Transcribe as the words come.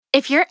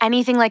If you're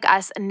anything like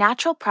us,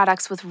 natural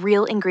products with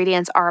real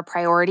ingredients are a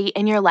priority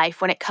in your life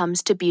when it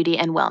comes to beauty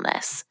and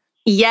wellness.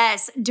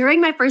 Yes,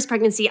 during my first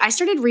pregnancy, I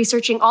started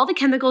researching all the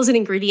chemicals and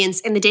ingredients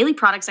in the daily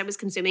products I was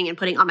consuming and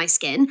putting on my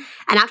skin.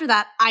 And after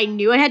that, I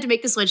knew I had to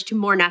make the switch to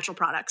more natural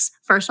products.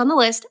 First on the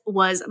list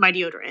was my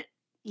deodorant.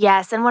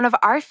 Yes, and one of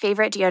our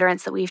favorite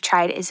deodorants that we've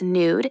tried is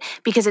Nude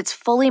because it's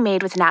fully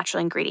made with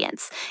natural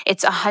ingredients.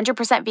 It's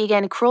 100%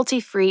 vegan,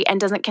 cruelty-free, and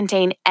doesn't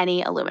contain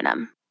any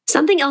aluminum.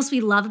 Something else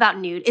we love about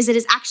Nude is it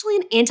is actually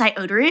an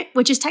anti-odorant,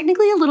 which is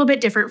technically a little bit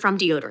different from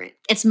deodorant.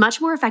 It's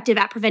much more effective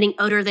at preventing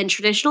odor than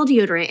traditional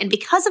deodorant, and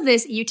because of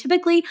this, you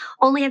typically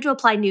only have to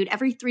apply Nude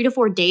every 3 to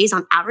 4 days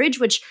on average,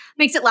 which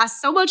makes it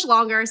last so much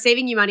longer,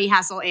 saving you money,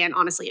 hassle, and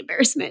honestly,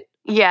 embarrassment.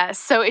 Yes,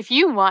 so if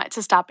you want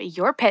to stop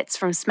your pits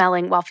from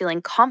smelling while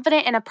feeling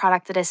confident in a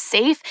product that is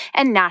safe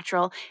and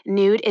natural,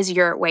 Nude is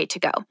your way to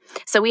go.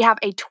 So we have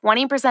a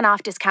 20%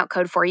 off discount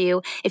code for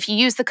you. If you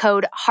use the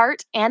code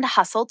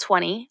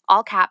HEARTANDHUSTLE20,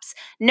 all caps,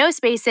 no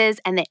spaces,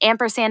 and the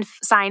ampersand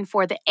sign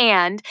for the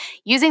and,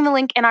 using the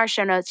link in our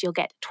show notes, you'll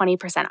get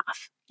 20%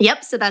 off.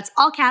 Yep, so that's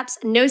all caps,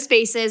 no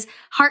spaces,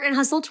 Heart and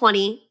Hustle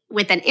 20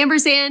 with an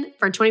ampersand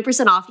for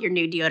 20% off your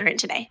new deodorant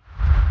today.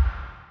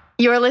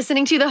 You're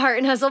listening to the Heart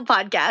and Hustle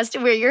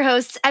podcast. We're your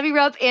hosts, Evie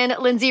Rupp and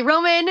Lindsay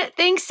Roman.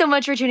 Thanks so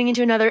much for tuning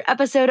into another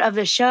episode of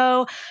the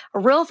show.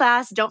 Real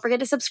fast, don't forget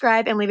to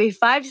subscribe and leave a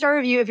 5-star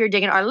review if you're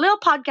digging our little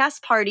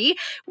podcast party.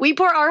 We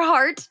pour our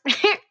heart.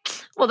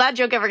 Will that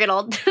joke ever get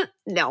old?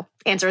 No.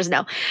 Answer is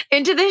no.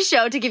 Into this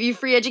show to give you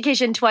free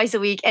education twice a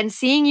week and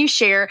seeing you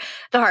share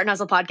the Heart and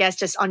Hustle podcast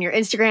just on your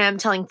Instagram,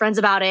 telling friends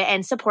about it,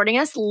 and supporting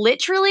us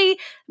literally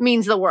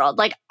means the world.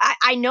 Like,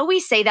 I know we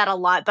say that a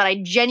lot, but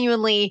I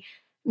genuinely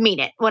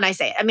mean it when I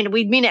say it. I mean,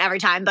 we mean it every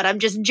time, but I'm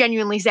just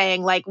genuinely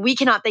saying, like, we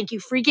cannot thank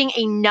you freaking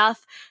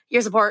enough.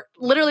 Your support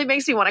literally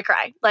makes me want to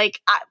cry. Like,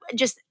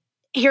 just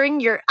hearing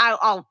your,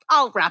 I'll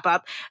wrap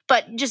up,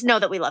 but just know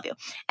that we love you.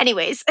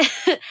 Anyways,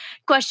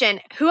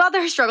 question, who out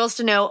there struggles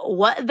to know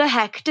what the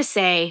heck to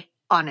say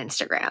on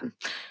Instagram?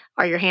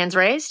 Are your hands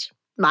raised?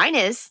 Mine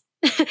is.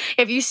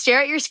 If you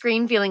stare at your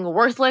screen feeling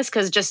worthless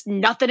because just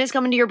nothing is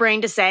coming to your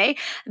brain to say,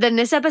 then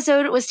this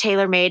episode was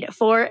tailor-made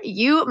for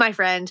you, my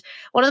friend.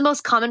 One of the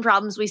most common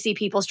problems we see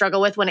people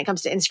struggle with when it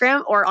comes to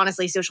Instagram, or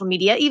honestly social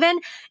media even,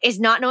 is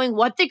not knowing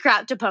what the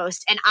crap to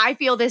post. And I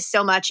feel this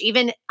so much.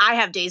 Even I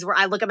have days where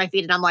I look at my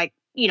feed and I'm like,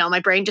 you know, my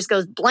brain just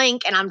goes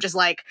blank and I'm just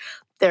like,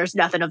 there's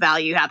nothing of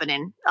value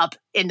happening up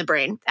in the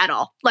brain at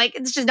all. Like,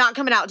 it's just not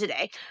coming out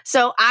today.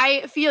 So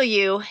I feel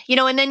you,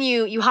 and then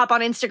you hop on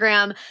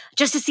Instagram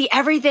just to see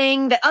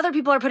everything that other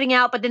people are putting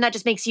out, but then that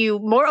just makes you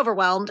more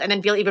overwhelmed and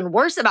then feel even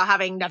worse about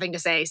having nothing to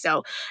say.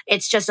 So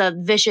it's just a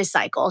vicious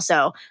cycle.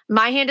 So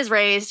my hand is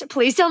raised.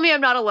 Please tell me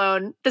I'm not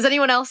alone. Does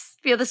anyone else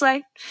feel this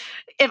way?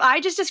 If I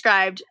just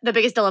described the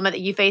biggest dilemma that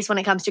you face when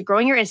it comes to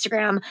growing your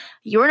Instagram,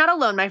 you're not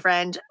alone, my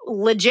friend.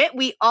 Legit,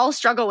 we all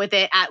struggle with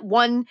it at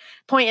one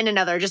point and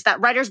another, just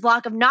that writer's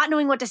block of not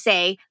knowing what to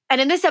say.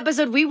 And in this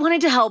episode, we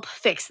wanted to help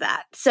fix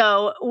that.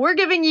 So we're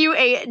giving you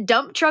a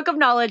dump truck of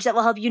knowledge that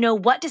will help you know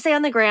what to say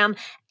on the gram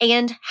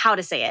and how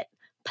to say it.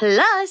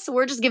 Plus,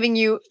 we're just giving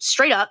you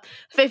straight up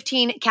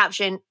 15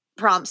 caption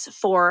prompts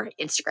for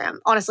Instagram,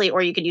 honestly,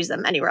 or you could use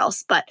them anywhere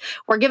else, but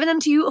we're giving them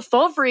to you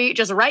for free,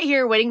 just right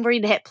here, waiting for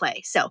you to hit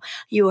play. So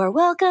you are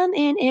welcome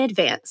in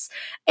advance.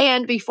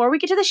 And before we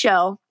get to the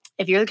show,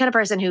 if you're the kind of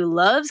person who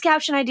loves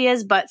caption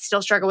ideas, but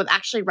still struggle with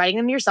actually writing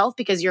them yourself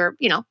because you're,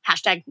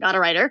 hashtag not a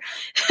writer,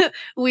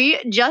 we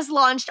just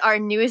launched our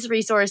newest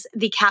resource,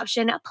 the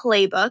Caption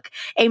Playbook,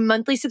 a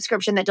monthly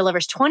subscription that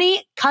delivers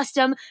 20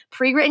 custom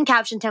pre-written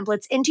caption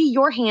templates into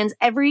your hands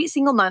every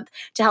single month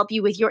to help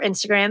you with your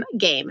Instagram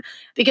game.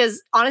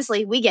 Because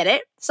honestly, we get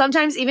it.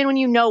 Sometimes even when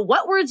you know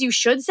what words you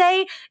should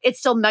say, it's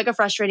still mega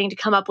frustrating to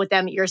come up with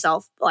them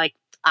yourself. Like,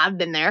 I've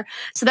been there.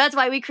 So that's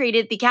why we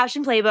created the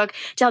Caption Playbook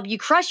to help you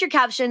crush your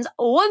captions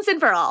once and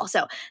for all.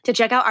 So to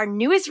check out our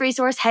newest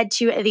resource, head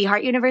to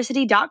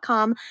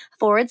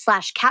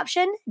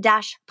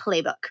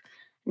theheartuniversity.com/caption-playbook.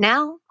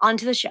 Now, on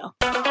to the show.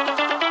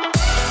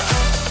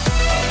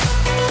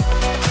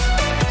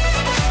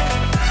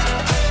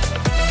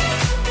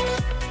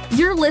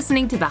 You're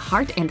listening to the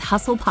Heart and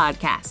Hustle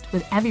podcast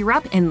with Evie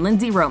Rupp and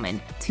Lindsay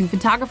Roman, two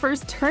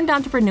photographers turned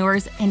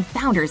entrepreneurs and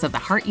founders of the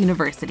Heart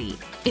University.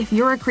 If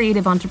you're a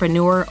creative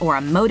entrepreneur or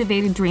a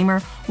motivated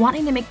dreamer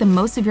wanting to make the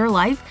most of your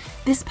life,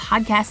 this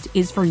podcast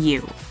is for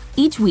you.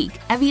 Each week,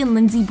 Evie and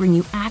Lindsay bring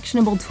you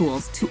actionable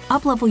tools to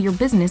uplevel your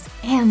business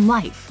and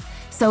life.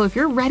 So if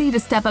you're ready to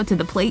step up to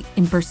the plate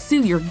and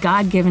pursue your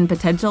God-given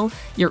potential,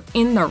 you're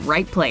in the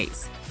right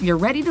place. You're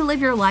ready to live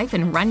your life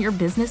and run your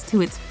business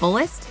to its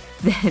fullest?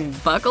 Then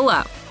buckle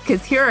up,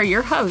 because here are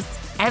your hosts,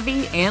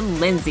 Evie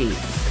and Lindsay.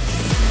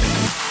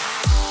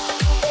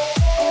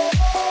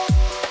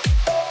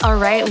 All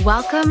right,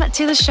 welcome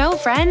to the show,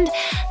 friend.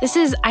 This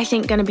is, I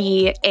think, going to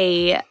be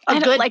a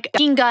good, like,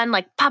 machine gun,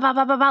 like, pow, pow,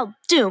 pow, pow, pow,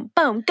 doom,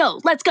 boom,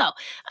 go, let's go.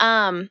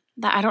 I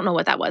don't know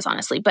what that was,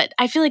 honestly, but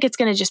I feel like it's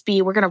going to just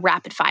be, we're going to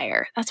rapid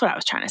fire. That's what I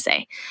was trying to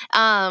say.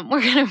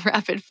 We're going to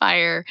rapid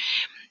fire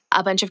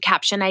a bunch of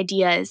caption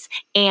ideas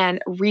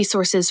and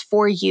resources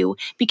for you,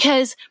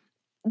 because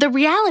the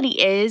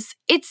reality is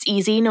it's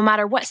easy, no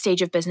matter what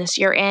stage of business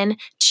you're in,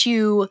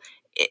 to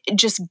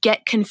just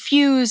get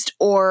confused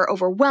or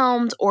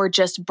overwhelmed or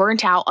just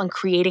burnt out on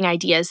creating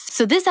ideas.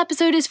 So this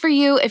episode is for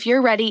you if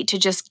you're ready to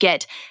just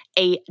get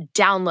a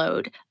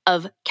download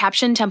of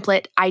caption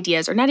template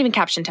ideas, or not even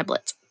caption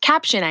templates,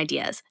 caption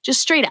ideas,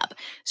 just straight up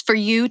for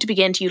you to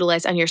begin to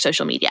utilize on your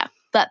social media.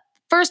 But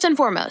first and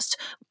foremost,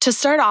 to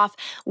start off,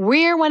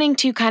 we're wanting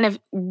to kind of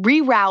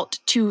reroute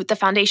to the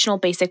foundational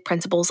basic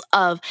principles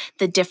of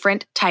the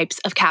different types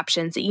of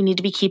captions that you need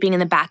to be keeping in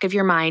the back of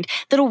your mind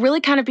that'll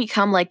really kind of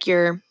become like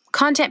your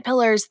content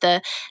pillars,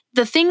 the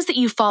things that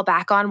you fall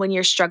back on when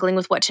you're struggling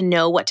with what to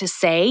know, what to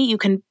say. You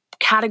can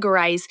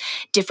categorize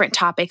different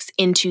topics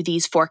into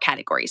these 4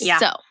 categories.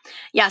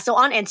 So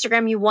on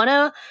Instagram, you want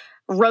to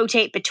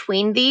rotate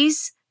between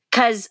these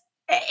because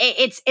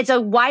it's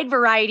a wide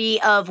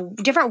variety of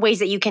different ways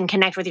that you can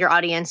connect with your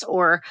audience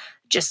or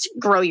just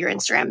grow your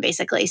Instagram,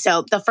 basically.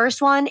 So the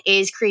first one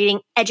is creating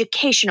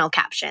educational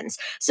captions.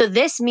 So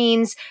this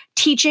means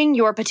teaching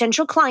your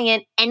potential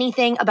client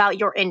anything about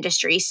your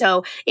industry.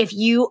 So if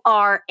you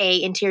are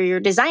an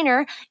interior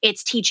designer,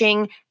 it's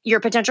teaching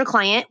your potential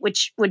client,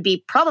 which would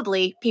be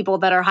probably people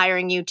that are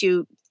hiring you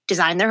to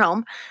design their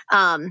home.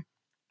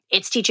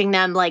 It's teaching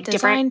them like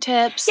design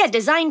tips. Yeah,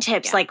 design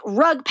tips, like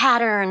rug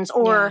patterns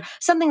or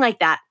something like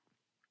that.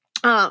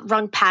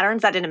 Rug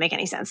patterns, that didn't make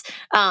any sense.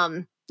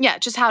 Yeah,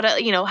 just how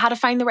to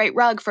find the right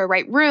rug for a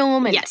right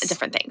room and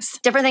different things.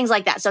 Different things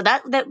like that. So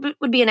that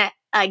would be an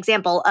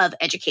example of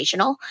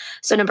educational.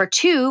 So number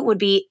 2 would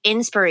be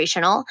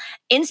inspirational.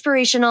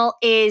 Inspirational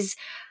is,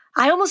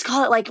 I almost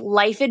call it like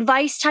life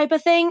advice type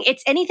of thing.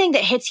 It's anything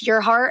that hits your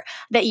heart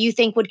that you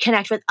think would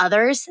connect with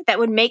others, that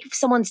would make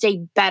someone's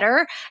day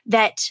better.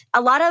 That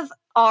a lot of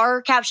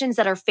our captions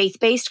that are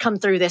faith-based come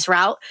through this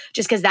route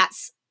just because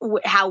that's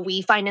how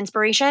we find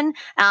inspiration.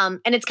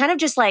 And it's kind of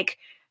just like,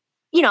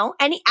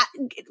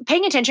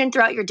 paying attention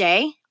throughout your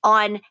day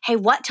on, hey,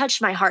 what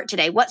touched my heart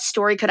today? What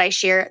story could I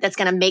share that's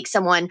going to make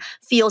someone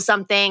feel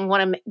something,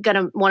 want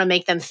to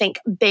make them think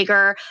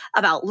bigger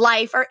about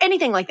life or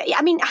anything like that? Yeah,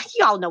 I mean,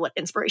 you all know what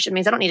inspiration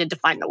means. I don't need to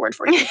define the word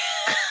for you.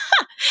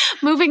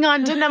 Moving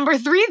on to number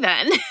 3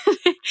 then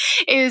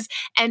is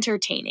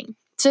entertaining.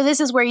 So this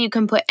is where you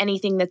can put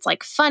anything that's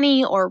like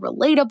funny or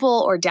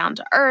relatable or down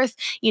to earth,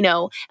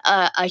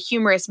 a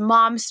humorous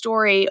mom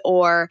story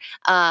or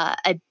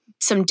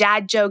some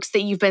dad jokes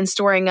that you've been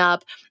storing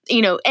up,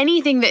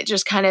 anything that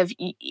just kind of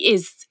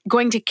is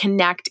going to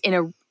connect in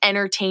a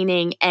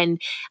entertaining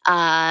and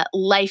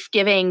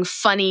life-giving,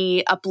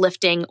 funny,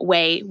 uplifting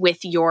way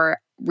with your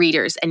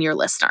readers and your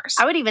listeners.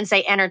 I would even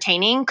say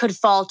entertaining could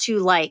fall to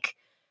like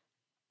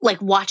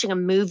watching a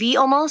movie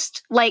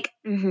almost.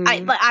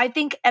 I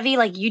think, Evie,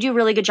 like you do a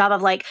really good job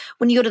of like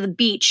when you go to the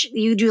beach,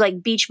 you do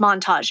like beach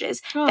montages.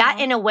 Oh. That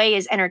in a way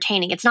is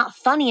entertaining. It's not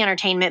funny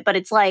entertainment, but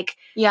it's like,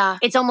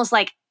 it's almost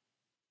like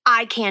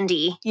eye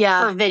candy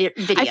for video.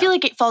 I feel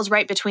like it falls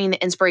right between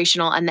the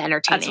inspirational and the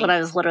entertaining. That's what I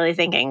was literally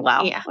thinking.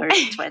 Wow. Yeah. We're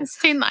twins.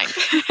 Same line.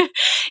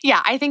 Yeah,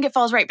 I think it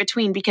falls right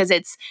between because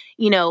it's,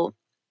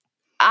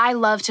 I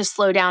love to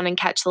slow down and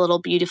catch the little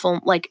beautiful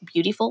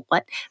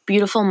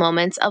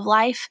moments of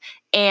life.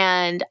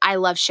 And I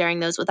love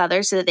sharing those with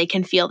others so that they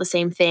can feel the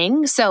same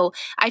thing. So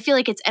I feel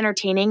like it's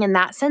entertaining in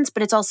that sense,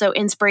 but it's also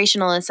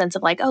inspirational in the sense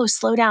of like, oh,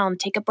 slow down,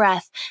 take a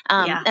breath.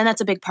 And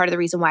that's a big part of the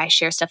reason why I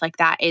share stuff like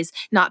that is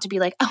not to be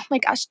like, oh my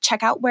gosh,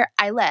 check out where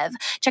I live,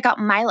 check out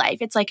my life.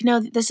 It's like,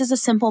 no, this is a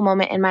simple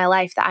moment in my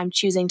life that I'm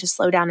choosing to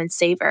slow down and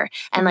savor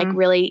and like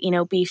really,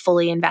 be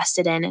fully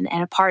invested in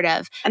and a part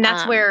of. And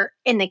that's where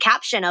in the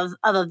caption of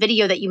a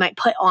video that you might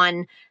put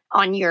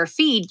on your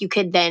feed, you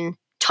could then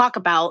talk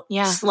about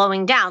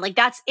slowing down. Like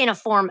that's in a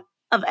form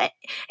of,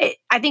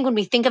 I think when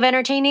we think of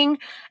entertaining,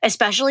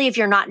 especially if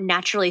you're not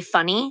naturally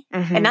funny,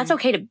 and that's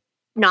okay to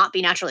not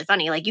be naturally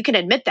funny. Like you can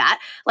admit that.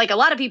 Like a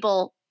lot of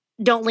people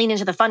don't lean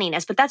into the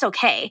funniness, but that's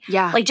okay.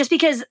 Yeah. Like just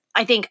because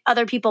I think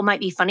other people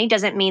might be funny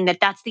doesn't mean that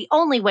that's the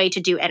only way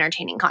to do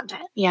entertaining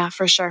content. Yeah,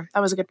 for sure.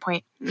 That was a good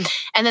point.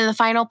 And then the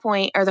final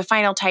point or the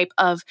final type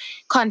of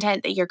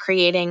content that you're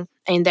creating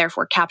and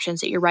therefore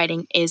captions that you're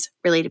writing is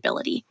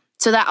relatability.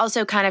 So that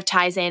also kind of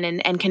ties in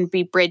and can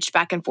be bridged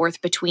back and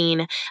forth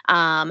between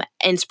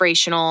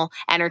inspirational,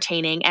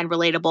 entertaining, and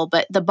relatable.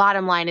 But the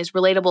bottom line is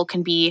relatable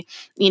can be,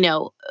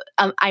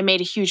 I made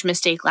a huge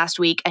mistake last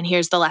week, and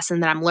here's the lesson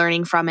that I'm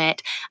learning from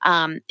it.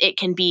 It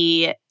can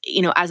be,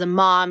 as a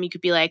mom, you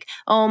could be like,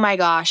 oh my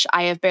gosh,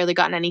 I have barely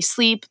gotten any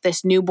sleep.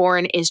 This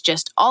newborn is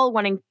just all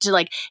wanting to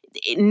like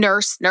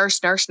nurse,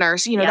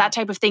 that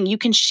type of thing. You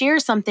can share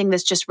something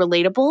that's just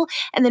relatable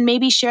and then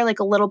maybe share like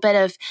a little bit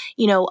of,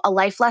 a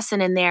life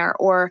lesson in there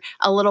or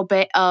a little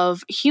bit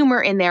of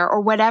humor in there or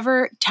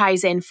whatever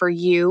ties in for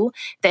you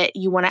that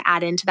you want to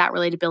add into that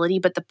relatability.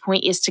 But the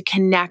point is to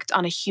connect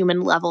on a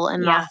human level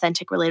and an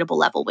authentic, relatable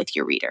level with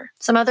your reader.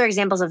 Some other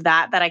examples of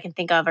that I can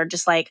think of are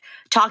just like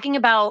talking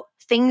about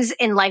things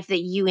in life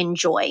that you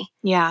enjoy.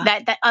 Yeah.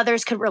 That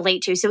others could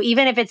relate to. So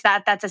even if it's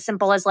that's as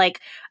simple as like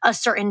a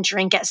certain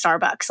drink at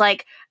Starbucks.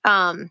 Like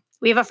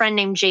we have a friend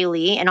named Jay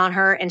Lee, and on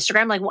her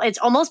Instagram, like it's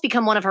almost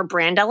become one of her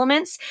brand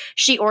elements.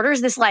 She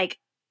orders this like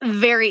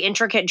very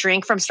intricate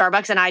drink from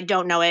Starbucks, and I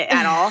don't know it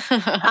at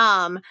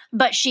all.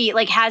 But she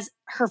like has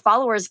her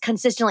followers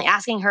consistently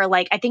asking her,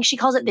 like, I think she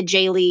calls it the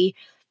Jay Lee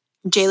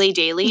Daily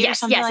yes, or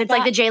something yes, like it's that?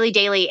 like the Jay Lee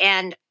Daily,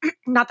 and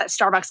not that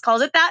Starbucks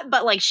calls it that,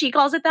 but like she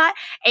calls it that.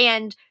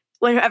 And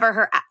whenever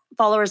her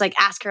followers like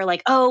ask her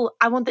like, oh,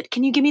 I want that,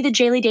 can you give me the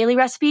Jay Lee Daily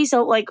recipe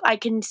so like I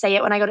can say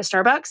it when I go to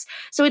Starbucks?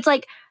 So it's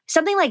like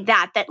something like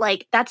that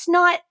like that's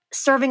not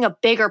serving a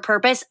bigger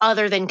purpose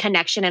other than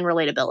connection and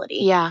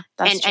relatability. Yeah,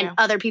 that's true. And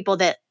other people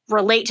that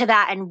relate to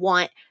that and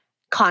want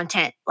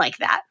content like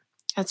that.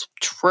 That's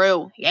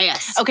true.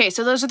 Yes. Okay,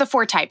 so those are the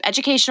 4 types: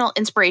 educational,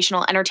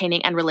 inspirational,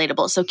 entertaining, and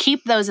relatable. So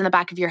keep those in the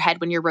back of your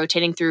head when you're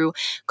rotating through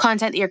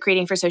content that you're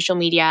creating for social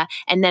media.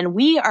 And then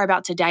we are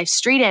about to dive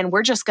straight in.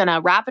 We're just going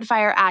to rapid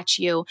fire at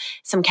you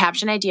some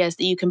caption ideas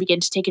that you can begin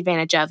to take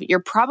advantage of.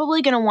 You're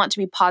probably going to want to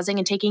be pausing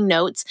and taking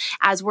notes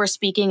as we're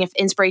speaking. If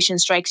inspiration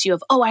strikes you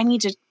of, oh, I need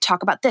to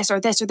talk about this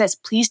or this or this,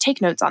 please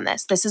take notes on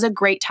this. This is a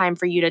great time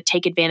for you to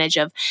take advantage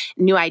of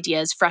new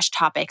ideas, fresh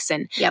topics,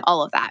 and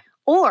all of that.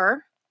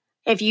 Or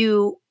if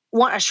you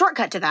want a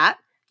shortcut to that,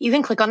 you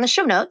can click on the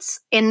show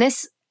notes in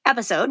this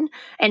episode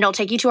and it'll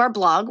take you to our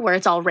blog where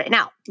it's all written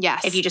out.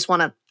 Yes. If you just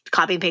want to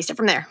copy and paste it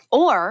from there.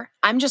 Or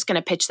I'm just going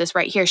to pitch this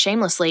right here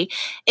shamelessly.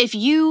 If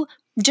you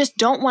just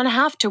don't want to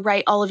have to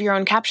write all of your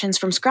own captions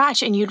from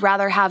scratch and you'd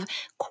rather have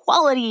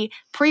quality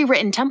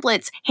pre-written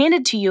templates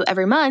handed to you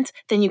every month,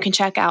 then you can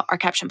check out our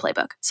caption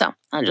playbook. So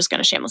I'm just going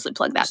to shamelessly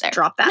plug that there.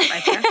 Drop that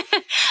right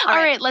there. All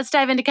right, let's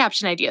dive into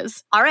caption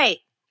ideas. All right.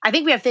 I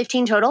think we have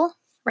 15 total,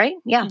 right?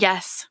 Yeah.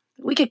 Yes.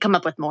 We could come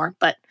up with more,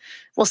 but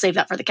we'll save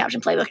that for the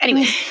caption playbook.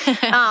 Anyway,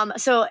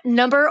 so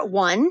number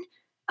 1,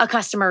 a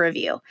customer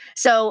review.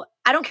 So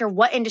I don't care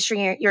what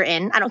industry you're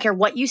in. I don't care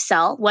what you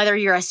sell, whether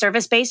you're a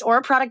service-based or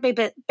a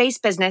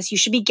product-based business, you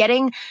should be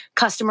getting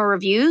customer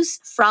reviews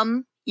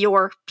from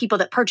your people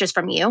that purchase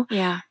from you.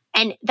 Yeah.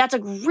 And that's a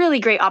really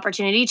great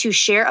opportunity to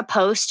share a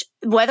post,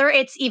 whether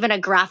it's even a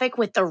graphic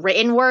with the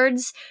written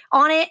words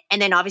on it.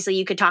 And then obviously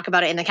you could talk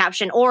about it in the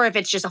caption, or if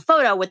it's just a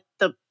photo with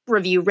the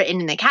review written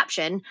in the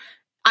caption,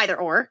 either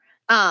or.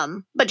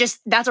 But just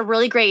that's a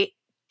really great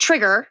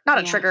trigger, not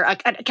a trigger,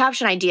 a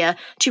caption idea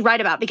to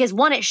write about, because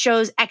one, it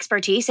shows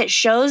expertise. It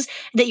shows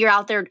that you're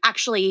out there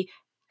actually,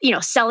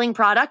 selling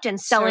product and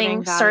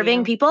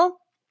serving people.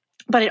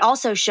 But it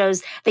also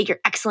shows that you're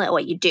excellent at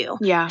what you do.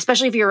 Yeah.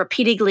 Especially if you're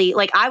repeatedly,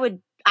 like I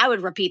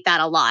would repeat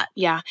that a lot.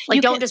 Yeah.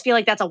 Like don't just feel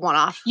like that's a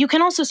one-off. You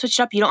can also switch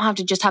it up. You don't have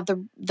to just have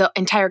the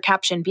entire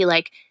caption be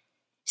like,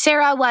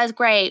 Sarah was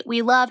great.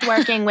 We loved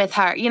working with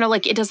her.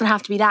 Like it doesn't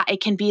have to be that.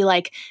 It can be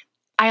like,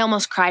 I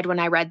almost cried when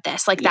I read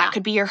this. Like that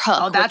could be your hook.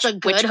 Oh, that's a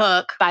good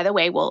hook. By the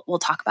way, we'll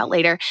talk about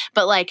later.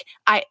 But like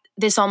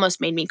this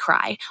almost made me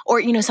cry,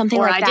 or something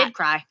like that. Or I did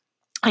cry.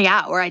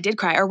 Yeah, or I did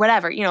cry, or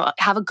whatever.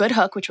 Have a good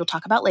hook, which we'll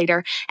talk about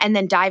later, and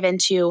then dive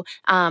into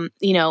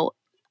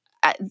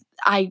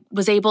I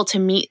was able to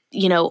meet,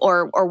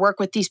 or work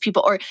with these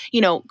people, or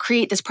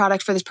create this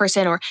product for this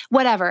person, or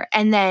whatever,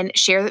 and then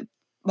share the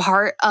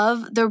part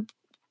of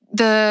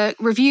the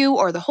review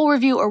or the whole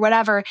review or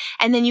whatever,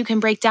 and then you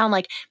can break down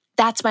like,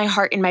 that's my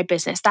heart in my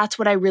business. That's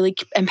what I really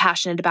am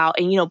passionate about,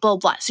 and blah,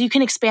 blah. So you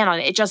can expand on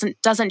it. It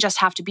doesn't just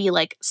have to be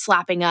like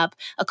slapping up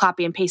a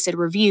copy and pasted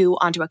review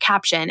onto a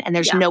caption and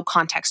there's no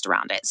context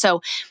around it.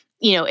 So,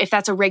 if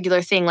that's a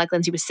regular thing, like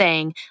Lindsay was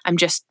saying, I'm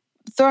just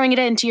throwing it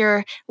into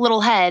your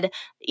little head.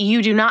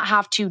 You do not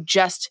have to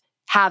just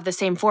have the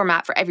same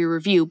format for every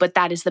review, but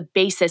that is the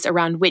basis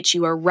around which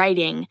you are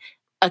writing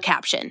a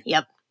caption.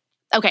 Yep.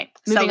 Okay,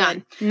 moving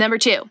on. Number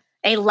 2.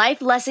 A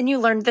life lesson you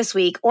learned this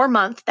week or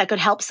month that could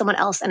help someone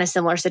else in a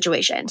similar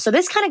situation. So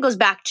this kind of goes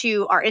back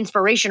to our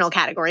inspirational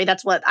category.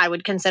 That's what I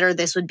would consider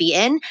this would be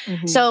in.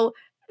 Mm-hmm. So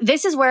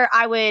this is where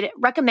I would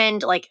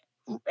recommend, like,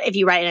 if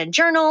you write in a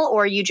journal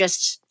or you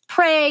just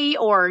pray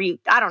or you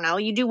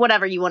do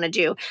whatever you want to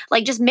do.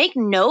 Like just make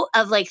note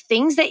of like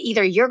things that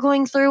either you're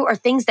going through or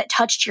things that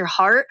touched your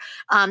heart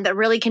that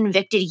really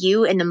convicted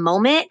you in the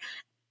moment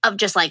of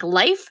just like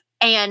life.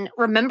 And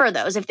remember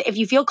those. If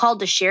you feel called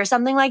to share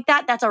something like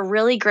that, that's a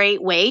really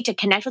great way to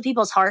connect with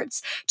people's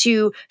hearts,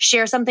 to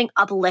share something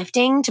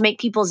uplifting, to make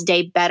people's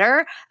day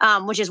better,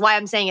 which is why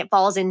I'm saying it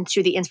falls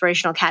into the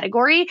inspirational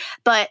category.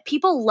 But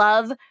people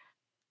love,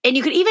 and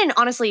you could even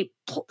honestly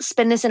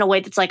spin this in a way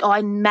that's like, oh,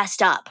 I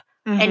messed up.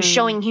 Mm-hmm. And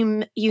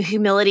showing you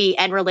humility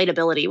and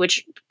relatability,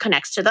 which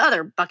connects to the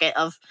other bucket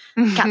of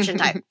caption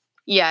type.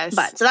 Yes.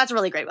 So that's a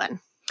really great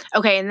one.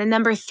 Okay, and then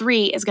number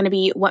 3 is going to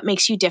be what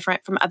makes you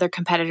different from other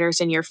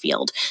competitors in your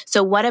field.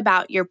 So what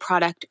about your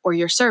product or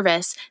your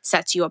service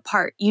sets you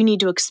apart? You need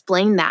to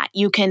explain that.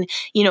 You can,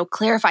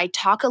 clarify,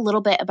 talk a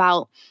little bit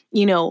about,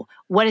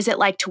 what is it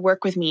like to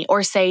work with me?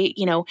 Or say,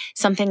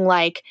 something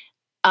like,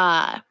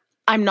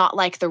 I'm not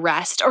like the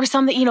rest, or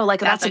something,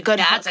 like that's a good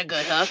hook. That's a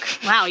good hook.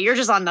 Wow, you're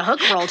just on the hook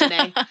roll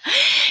today.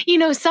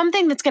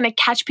 something that's going to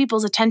catch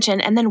people's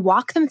attention, and then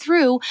walk them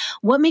through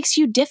what makes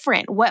you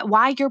different,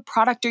 why your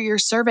product or your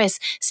service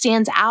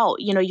stands out,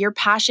 your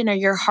passion or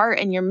your heart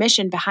and your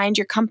mission behind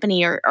your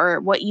company or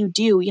what you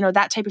do,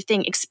 that type of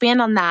thing.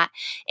 Expand on that.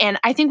 And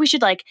I think we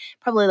should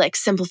probably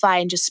simplify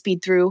and just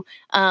speed through.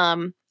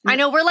 I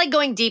know we're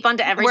going deep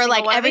onto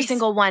every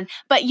single one,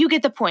 but you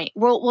get the point.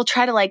 We'll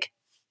try to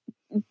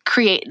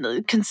create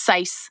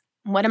concise.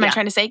 What am I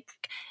trying to say?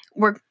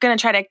 We're going to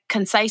try to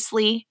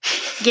concisely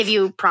give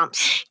you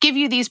prompts. Give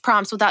you these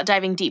prompts without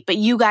diving deep. But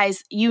you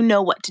guys,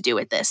 know what to do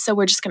with this. So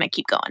we're just going to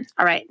keep going.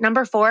 All right.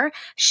 Number 4,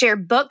 share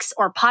books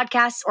or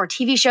podcasts or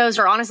TV shows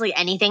or honestly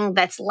anything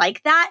that's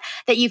like that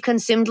you've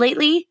consumed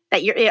lately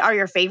that are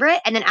your favorite,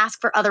 and then ask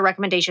for other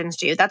recommendations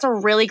too. That's a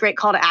really great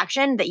call to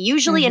action that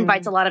usually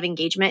invites a lot of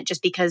engagement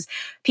just because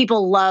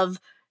people love.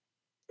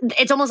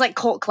 It's almost like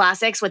cult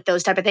classics with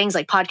those type of things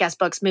like podcasts,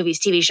 books, movies,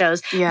 TV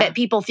shows that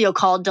people feel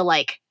called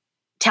to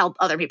tell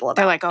other people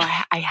about. They're like,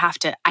 oh, I have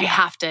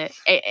to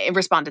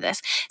respond to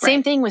this. Right.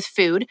 Same thing with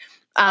food.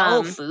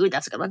 Food.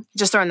 That's a good one.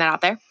 Just throwing that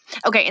out there.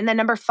 Okay. And then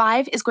number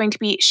 5 is going to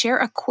be share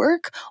a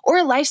quirk or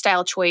a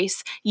lifestyle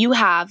choice you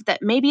have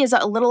that maybe is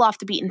a little off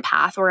the beaten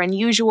path or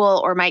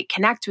unusual or might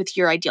connect with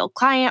your ideal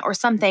client or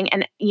something.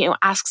 And,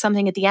 ask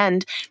something at the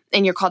end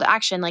in your call to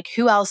action, like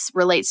who else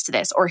relates to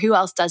this or who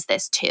else does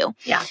this too?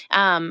 Yeah.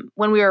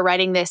 When we were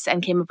writing this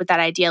and came up with that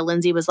idea,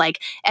 Lindsay was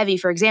like, Evie,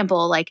 for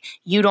example,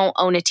 you don't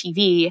own a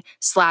TV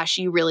 /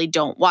 you really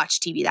don't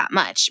watch TV that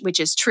much, which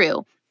is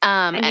true.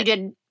 And you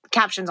did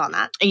captions on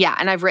that. Yeah.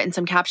 And I've written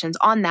some captions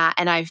on that.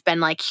 And I've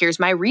been like, here's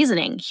my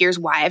reasoning. Here's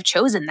why I've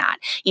chosen that.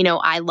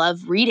 I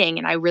love reading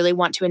and I really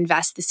want to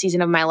invest the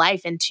season of my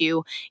life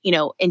into,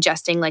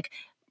 ingesting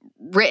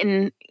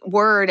written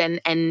word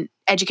and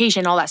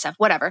education, all that stuff,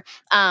 whatever.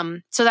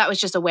 So that was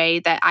just a way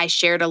that I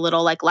shared a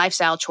little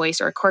lifestyle choice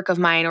or a quirk of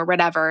mine or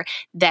whatever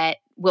that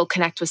will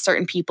connect with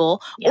certain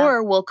people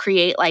or will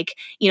create a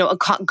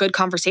good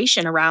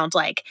conversation around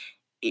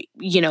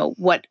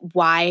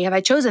why have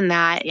I chosen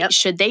that? Yep.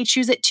 Should they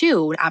choose it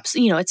too?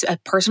 Absolutely. It's a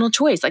personal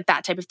choice,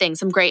 that type of thing.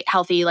 Some great,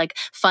 healthy,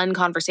 fun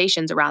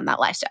conversations around that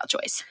lifestyle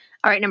choice.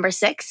 All right, number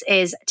 6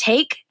 is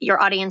take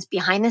your audience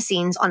behind the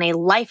scenes on a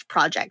life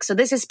project. So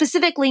this is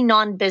specifically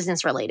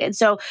non-business related.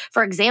 So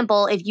for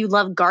example, if you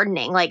love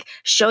gardening,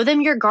 show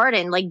them your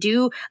garden,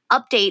 do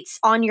updates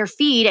on your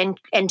feed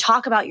and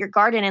talk about your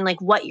garden and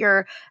what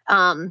you're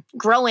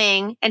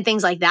growing and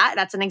things like that.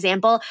 That's an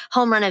example.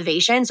 Home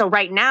renovation. So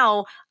right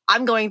now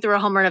I'm going through a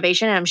home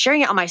renovation and I'm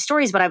sharing it on my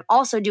stories, but I'm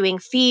also doing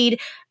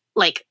feed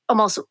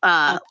almost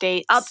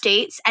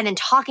updates and then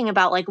talking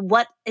about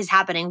what is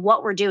happening,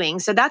 what we're doing.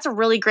 So that's a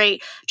really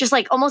great, just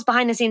almost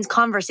behind the scenes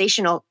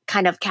conversational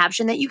kind of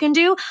caption that you can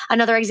do.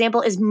 Another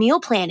example is meal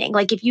planning.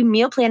 If you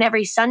meal plan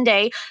every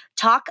Sunday,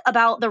 talk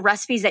about the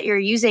recipes that you're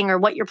using or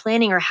what you're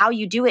planning or how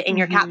you do it in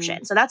your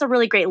caption. So that's a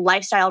really great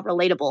lifestyle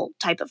relatable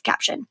type of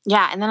caption.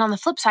 Yeah. And then on the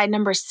flip side,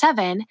 number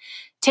 7,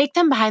 take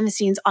them behind the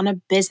scenes on a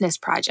business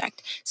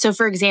project. So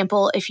for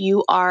example, if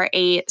you are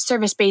a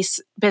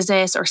service-based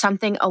business or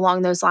something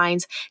along those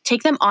lines,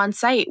 take them on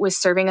site with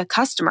serving a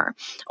customer,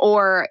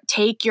 or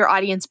take your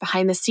audience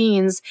behind the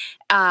scenes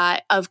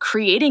of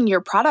creating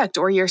your product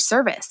or your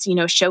service,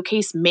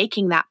 showcase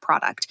making that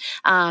product,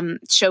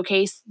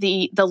 showcase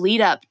the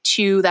lead up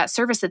to that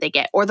service that they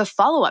get or the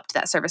follow-up to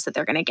that service that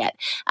they're going to get,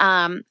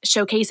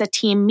 showcase a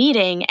team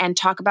meeting and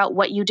talk about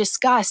what you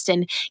discussed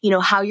and,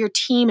 how your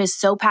team is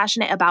so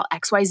passionate about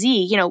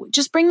XYZ,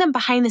 just bring them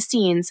behind the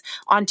scenes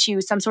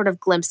onto some sort of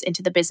glimpse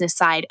into the business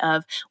side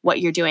of what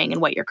you're doing and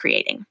what you're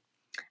creating.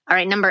 All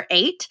right, number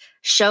 8,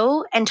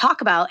 show and talk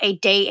about a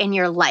day in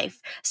your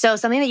life. So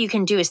something that you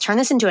can do is turn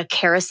this into a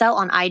carousel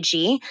on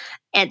IG.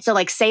 And so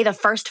say the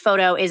first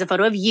photo is a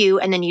photo of you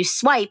and then you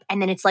swipe and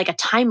then it's a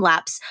time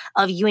lapse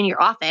of you in your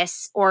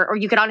office, or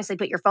you could honestly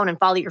put your phone and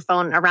follow your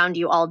phone around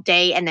you all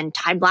day and then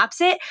time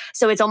lapse it.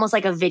 So it's almost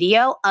like a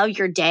video of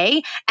your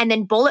day and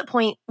then bullet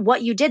point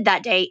what you did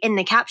that day in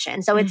the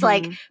caption. So it's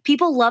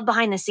people love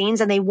behind the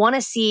scenes and they want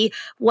to see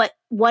what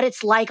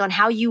it's like on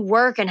how you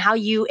work and how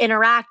you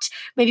interact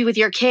maybe with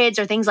your kids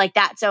or things like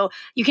that. So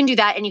you can do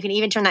that and you can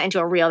even turn that into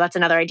a reel. That's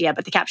another idea,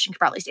 but the caption could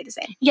probably stay the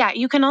same. Yeah,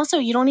 you can also,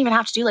 you don't even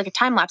have to do a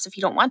time lapse if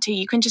you don't want to.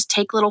 You can just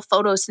take little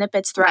photo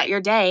snippets throughout your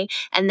day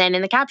and then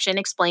in the caption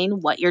explain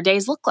what your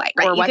days look like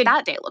or what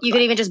that day looks like. You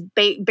could even just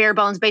bare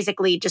bones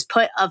basically just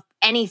put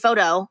any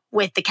photo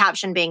with the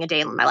caption being a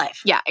day in my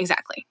life. Yeah,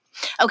 exactly.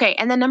 Okay,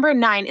 and then number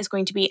 9 is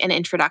going to be an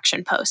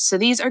introduction post. So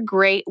these are a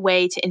great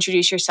way to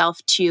introduce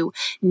yourself to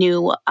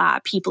new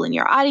people in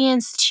your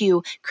audience,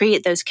 to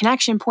create those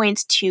connection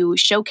points, to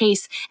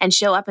showcase and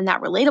show up in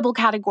that relatable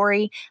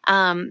category.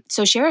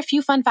 So share a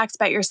few fun facts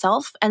about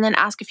yourself and then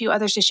ask a few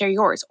others to share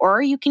yours.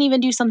 Or you can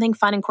even do something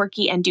fun and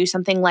quirky and do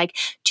something like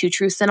 2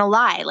 truths and a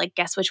lie,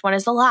 guess which one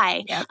is the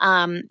lie.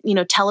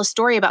 Yep. Tell a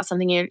story about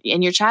something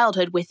in your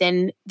childhood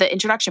within the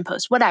introduction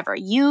post, whatever.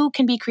 You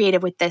can be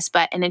creative with this,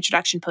 but an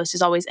introduction post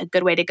is always a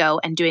good way to go,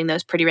 and doing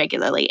those pretty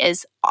regularly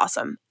is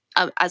awesome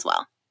as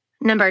well.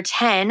 Number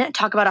 10,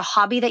 talk about a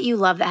hobby that you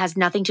love that has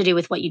nothing to do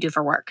with what you do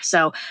for work.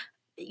 So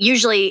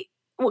usually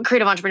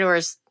creative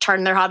entrepreneurs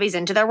turn their hobbies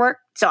into their work.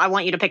 So I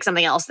want you to pick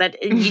something else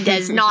that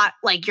is not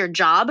like your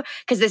job,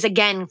 because this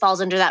again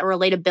falls under that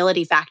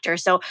relatability factor.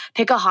 So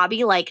pick a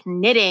hobby like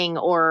knitting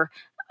or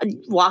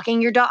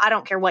walking your dog. I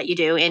don't care what you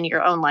do in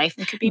your own life.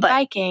 It could be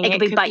biking. It could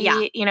be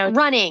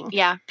running.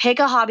 Yeah. Pick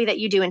a hobby that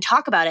you do and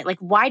talk about it. Like,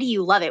 why do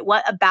you love it?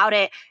 What about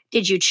it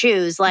did you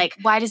choose? Like,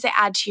 why does it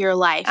add to your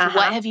life?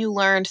 What have you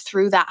learned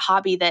through that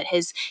hobby that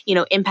has,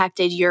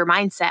 impacted your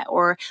mindset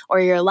or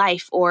your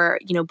life, or,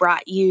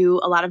 brought you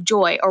a lot of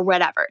joy or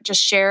whatever?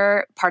 Just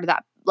share part of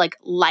that like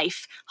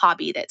life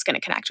hobby that's going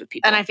to connect with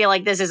people. And I feel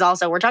like this is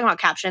also, we're talking about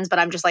captions, but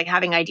I'm just like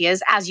having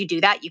ideas as you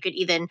do that. You could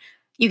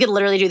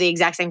literally do the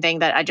exact same thing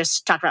that I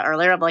just talked about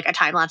earlier of like a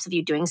time lapse of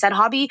you doing said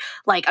hobby.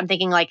 Like I'm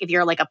thinking like if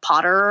you're like a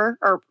potter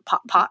or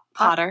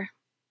potter.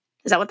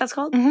 Is that what that's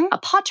called? Mm-hmm. A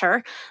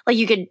potter. Like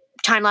you could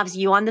time lapse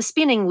you on the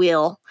spinning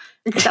wheel.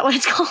 Is that what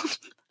it's called?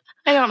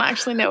 I don't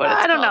actually know what it's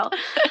called. I don't know.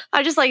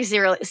 I just like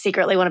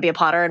secretly want to be a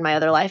potter in my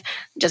other life.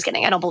 Just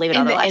kidding. I don't believe in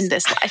other lives. In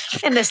this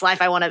life. In this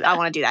life, I want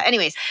to do that.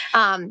 Anyways,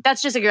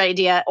 that's just a great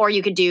idea. Or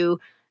you could do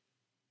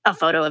a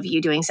photo of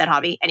you doing said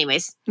hobby.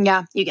 Anyways,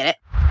 yeah, you get it.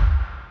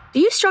 Do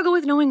you struggle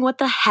with knowing what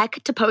the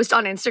heck to post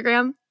on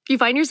Instagram? If you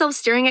find yourself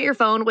staring at your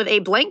phone with a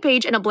blank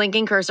page and a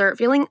blinking cursor,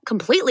 feeling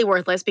completely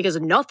worthless because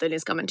nothing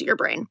is coming to your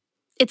brain.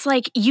 It's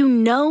like, you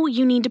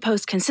need to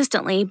post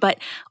consistently, but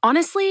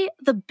honestly,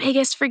 the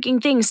biggest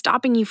freaking thing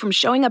stopping you from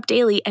showing up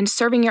daily and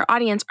serving your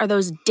audience are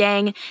those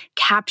dang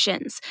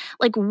captions.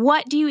 Like,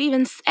 what do you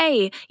even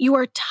say? You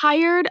are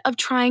tired of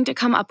trying to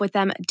come up with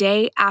them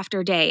day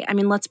after day. I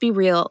mean, let's be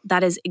real,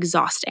 that is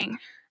exhausting.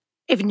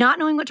 If not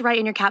knowing what to write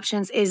in your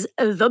captions is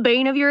the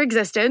bane of your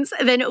existence,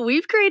 then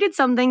we've created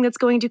something that's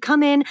going to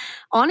come in,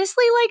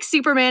 honestly, like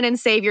Superman and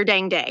save your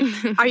dang day.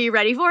 Are you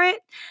ready for it?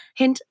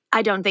 Hint,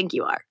 I don't think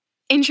you are.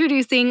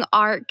 Introducing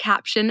our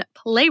Caption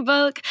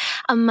Playbook,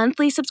 a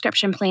monthly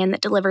subscription plan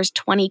that delivers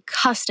 20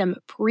 custom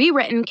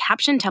pre-written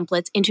caption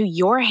templates into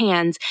your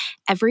hands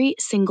every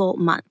single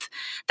month.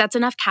 That's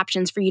enough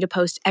captions for you to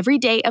post every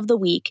day of the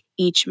week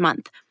each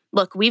month.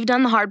 Look, we've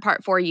done the hard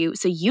part for you,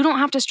 so you don't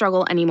have to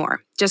struggle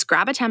anymore. Just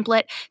grab a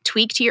template,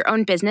 tweak to your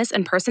own business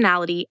and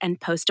personality, and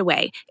post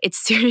away. It's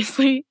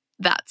seriously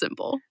that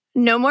simple.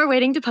 No more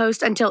waiting to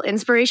post until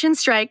inspiration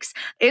strikes.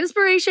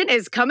 Inspiration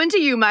is coming to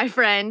you, my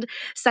friend.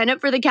 Sign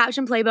up for the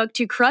Caption Playbook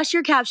to crush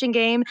your caption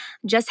game.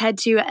 Just head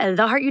to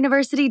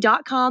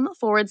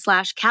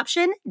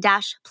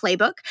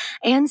theheartuniversity.com/caption-playbook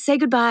and say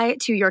goodbye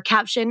to your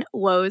caption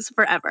woes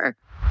forever.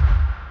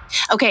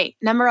 Okay,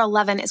 number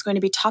 11 is going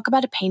to be talk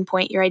about a pain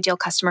point your ideal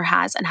customer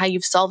has and how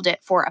you've solved it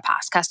for a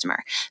past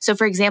customer. So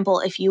for example,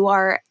 if you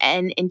are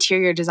an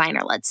interior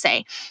designer, let's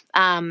say,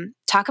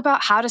 talk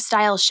about how to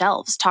style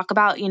shelves, talk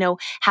about,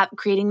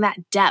 creating that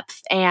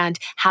depth and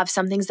have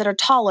some things that are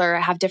taller,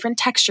 have different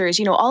textures,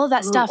 all of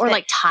that stuff. Or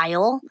like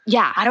tile.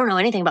 Yeah. I don't know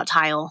anything about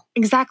tile.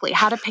 Exactly.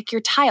 How to pick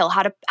your tile,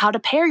 how to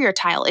pair your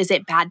tile. Is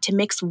it bad to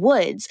mix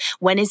woods?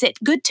 When is it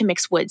good to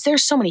mix woods?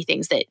 There's so many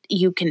things that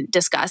you can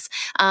discuss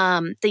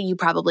that you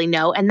probably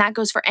know. And that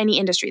goes for any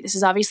industry. This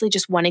is obviously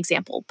just one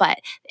example, but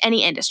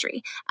any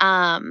industry.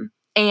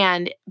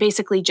 And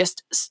basically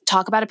just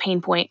talk about a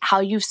pain point, how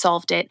you've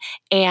solved it,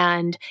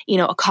 and,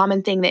 a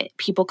common thing that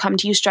people come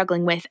to you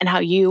struggling with, and how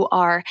you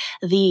are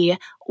the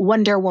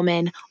Wonder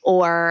Woman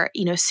or,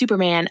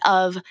 Superman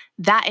of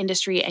that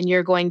industry, and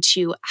you're going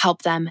to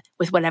help them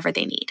with whatever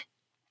they need.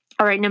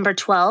 All right, number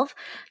 12,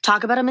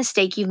 talk about a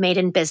mistake you've made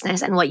in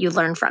business and what you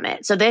learned from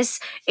it. So this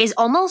is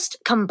almost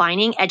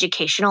combining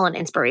educational and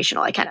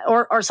inspirational.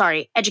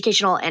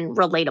 Educational and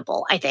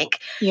relatable, I think.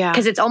 Yeah.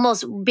 Because it's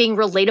almost being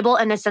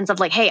relatable in the sense of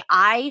like, hey,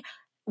 I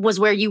was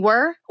where you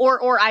were,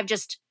 or I've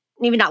just,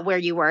 maybe not where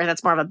you were,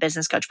 that's more of a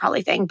business coach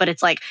probably thing, but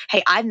it's like,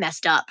 hey, I've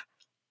messed up,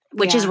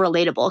 which is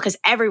relatable because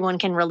everyone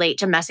can relate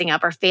to messing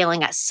up or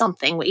failing at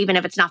something, even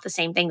if it's not the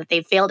same thing that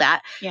they've failed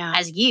at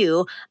as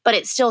you, but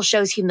it still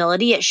shows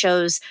humility. It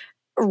shows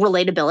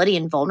relatability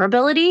and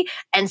vulnerability.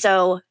 And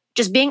so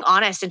just being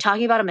honest and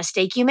talking about a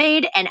mistake you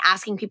made and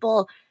asking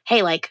people,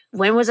 hey, like,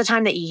 when was the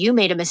time that you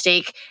made a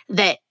mistake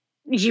that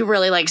you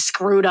really like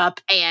screwed up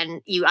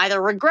and you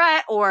either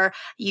regret or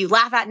you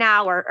laugh at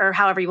now, or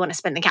however you want to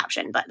spin the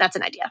caption, but that's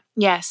an idea.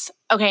 Yes.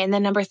 Okay. And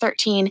then number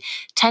 13,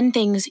 10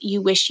 things you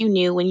wish you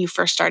knew when you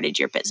first started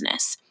your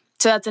business.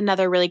 So that's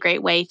another really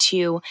great way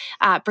to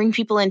bring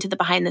people into the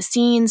behind the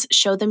scenes,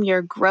 show them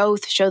your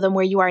growth, show them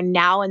where you are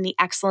now and the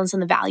excellence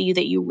and the value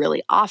that you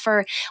really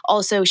offer.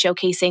 Also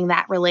showcasing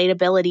that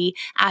relatability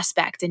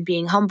aspect and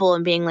being humble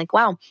and being like,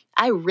 wow,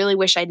 I really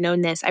wish I'd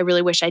known this. I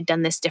really wish I'd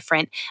done this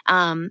different.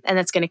 And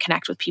that's going to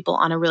connect with people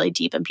on a really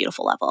deep and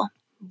beautiful level.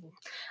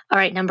 All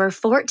right, number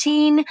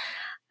 14,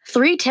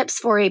 3 tips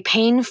for a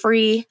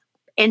pain-free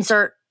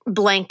insert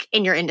blank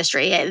in your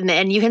industry.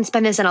 And you can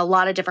spend this in a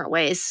lot of different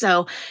ways.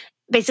 So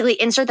basically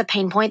insert the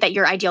pain point that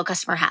your ideal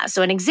customer has.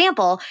 So an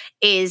example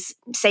is,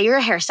 say you're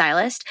a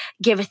hairstylist,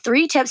 give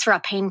 3 tips for a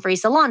pain-free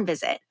salon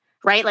visit,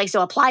 right? Like,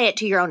 so apply it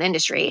to your own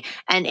industry.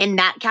 And in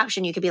that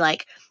caption, you could be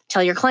like,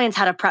 tell your clients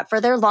how to prep for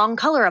their long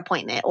color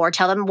appointment, or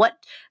tell them what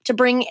to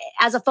bring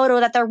as a photo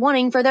that they're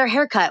wanting for their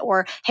haircut,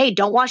 or, hey,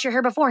 don't wash your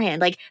hair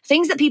beforehand. Like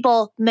things that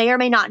people may or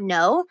may not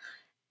know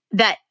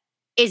that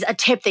is a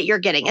tip that you're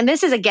getting. And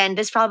this is, again,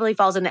 this probably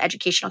falls in the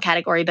educational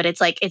category, but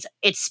it's like,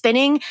 it's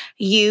spinning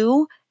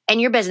you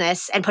and your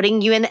business and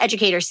putting you in the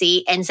educator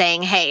seat and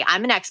saying, hey,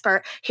 I'm an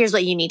expert. Here's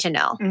what you need to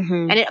know.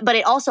 But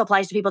it also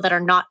applies to people that are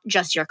not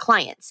just your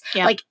clients.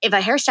 Yeah. Like if a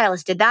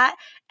hairstylist did that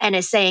and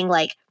is saying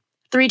like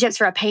 3 tips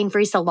for a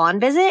pain-free salon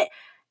visit,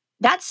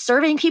 that's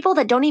serving people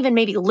that don't even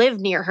maybe live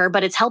near her,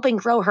 but it's helping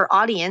grow her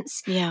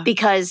audience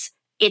because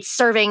it's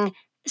serving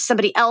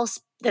somebody else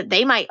that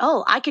they might,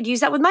 I could use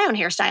that with my own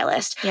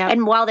hairstylist. Yep.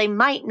 And while they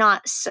might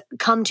not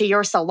come to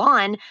your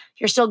salon,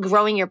 you're still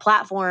growing your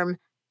platform,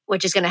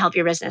 which is going to help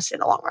your business in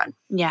the long run.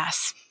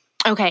 Yes.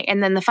 Okay.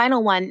 And then the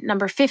final one,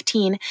 number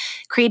 15,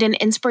 create an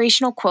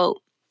inspirational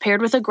quote paired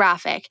with a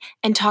graphic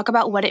and talk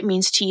about what it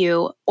means to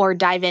you, or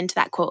dive into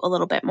that quote a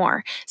little bit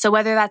more. So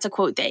whether that's a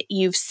quote that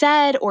you've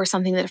said or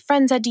something that a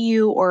friend said to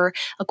you, or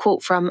a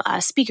quote from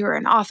a speaker,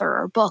 an author,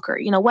 or a book, or,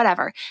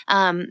 whatever,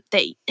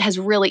 that has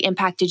really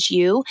impacted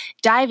you,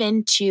 dive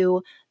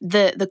into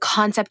the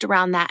concept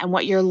around that and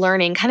what you're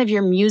learning, kind of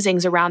your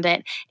musings around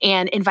it,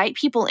 and invite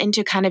people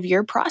into kind of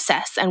your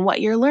process and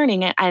what you're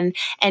learning,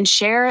 and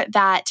share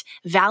that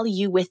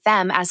value with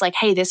them as like,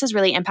 hey, this has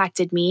really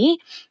impacted me.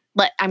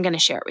 But I'm going to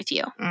share it with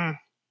you.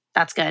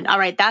 That's good. All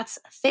right. That's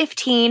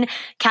 15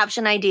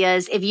 caption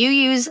ideas. If you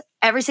use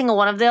every single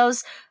one of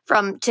those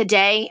from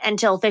today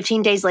until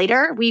 15 days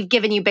later, we've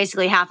given you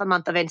basically half a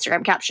month of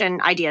Instagram caption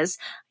ideas.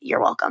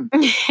 You're welcome.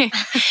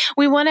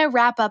 We want to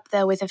wrap up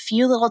though with a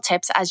few little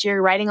tips as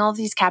you're writing all of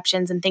these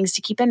captions and things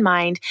to keep in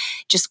mind.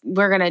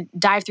 We're going to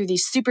dive through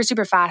these super,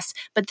 super fast,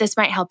 but this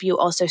might help you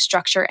also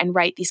structure and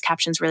write these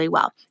captions really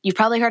well. You've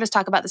probably heard us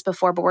talk about this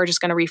before, but we're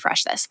just going to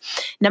refresh this.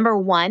 Number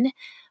 1,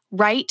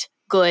 write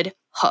good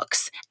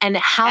hooks. And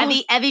how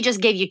Evie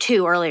just gave you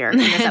 2 earlier in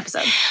this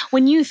episode.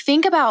 When you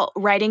think about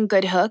writing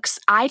good hooks,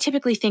 I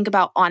typically think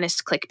about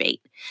honest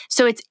clickbait.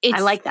 So it's I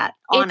like that.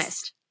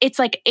 Honest. It's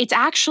like, it's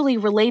actually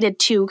related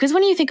to, because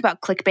when you think about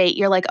clickbait,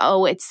 you're like,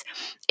 oh, it's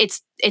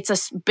a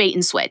bait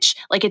and switch.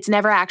 Like it's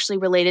never actually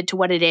related to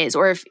what it is.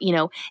 Or if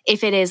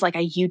it is like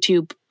a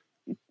YouTube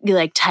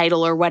like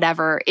title or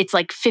whatever, it's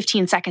like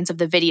 15 seconds of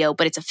the video,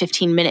 but it's a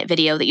 15-minute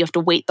video that you have to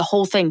wait the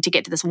whole thing to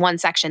get to this one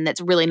section that's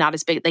really not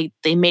as big.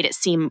 They made it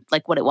seem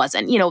like what it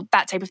wasn't,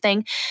 that type of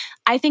thing.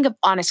 I think of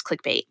honest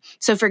clickbait.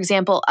 So for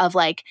example, of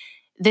like,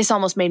 this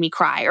almost made me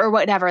cry or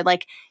whatever,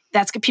 like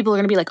that's people are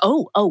going to be like,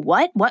 oh,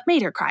 what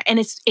made her cry? And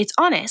it's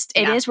honest.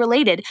 It is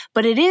related,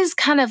 but it is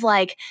kind of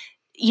like,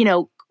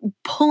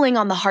 pulling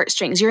on the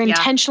heartstrings. You're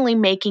intentionally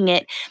making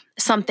it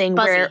something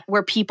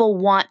where people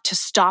want to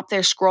stop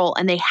their scroll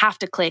and they have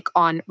to click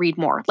on read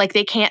more. Like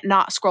they can't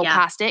not scroll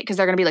past it because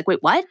they're going to be like, wait,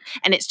 what?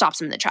 And it stops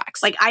them in the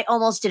tracks. Like I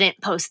almost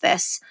didn't post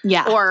this.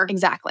 Yeah. Or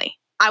exactly.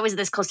 I was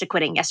this close to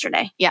quitting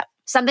yesterday. Yeah.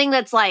 Something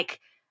that's like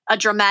a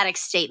dramatic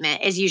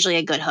statement is usually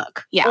a good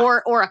hook. Yeah.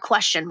 Or a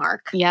question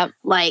mark. Yep.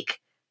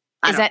 Like,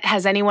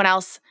 has anyone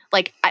else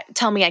like,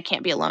 tell me I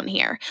can't be alone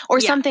here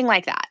or something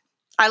like that.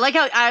 I like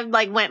how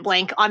I went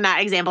blank on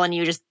that example and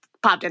you just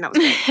popped in. That was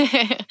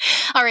great.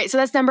 All right. So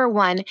that's number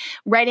 1,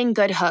 writing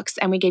good hooks.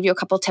 And we gave you a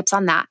couple tips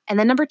on that. And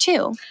then number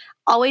 2,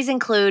 always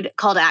include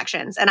call to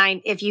actions.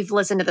 And if you've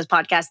listened to this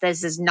podcast,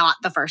 this is not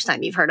the first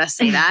time you've heard us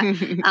say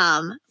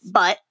that.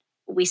 But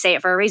we say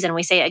it for a reason.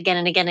 We say it again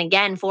and again and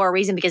again for a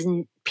reason because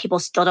people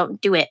still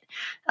don't do it.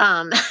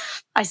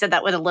 I said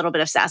that with a little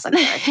bit of sass. I'm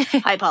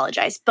sorry. I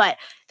apologize. But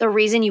the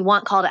reason you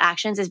want call to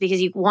actions is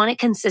because you want to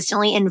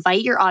consistently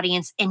invite your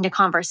audience into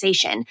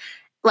conversation.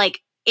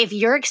 Like if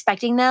you're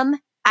expecting them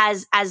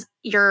as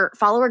your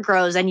follower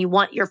grows and you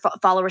want your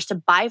followers to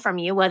buy from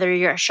you, whether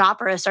you're a shop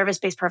or a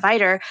service-based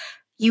provider,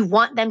 you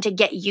want them to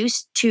get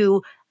used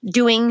to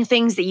doing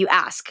things that you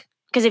ask.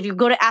 Because if you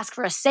go to ask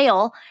for a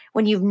sale,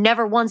 when you've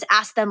never once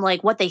asked them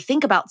like what they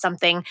think about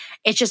something,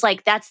 it's just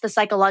like that's the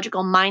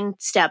psychological mind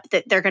step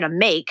that they're going to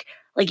make.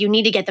 Like you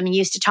need to get them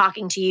used to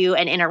talking to you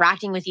and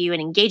interacting with you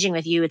and engaging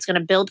with you. It's going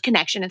to build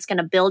connection. It's going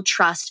to build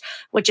trust,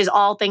 which is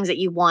all things that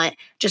you want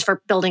just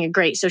for building a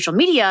great social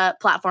media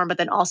platform, but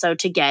then also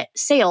to get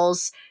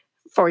sales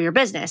for your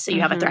business. So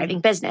you have a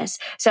thriving business.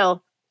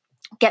 So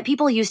get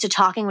people used to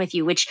talking with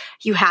you, which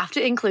you have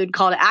to include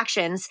call to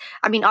actions.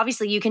 I mean,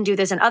 obviously you can do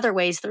this in other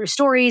ways through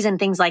stories and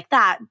things like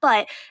that,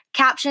 but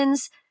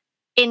captions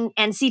and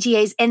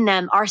CTAs in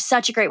them are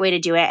such a great way to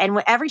do it.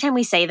 And every time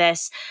we say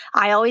this,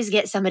 I always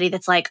get somebody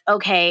that's like,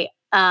 okay,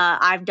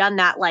 I've done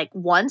that like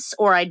once,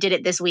 or I did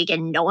it this week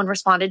and no one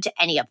responded to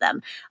any of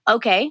them.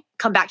 Okay,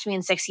 come back to me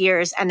in 6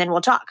 years and then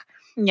we'll talk.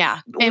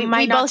 Yeah. It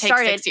might not take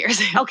 6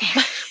 years.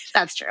 Okay.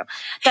 That's true.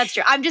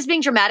 I'm just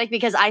being dramatic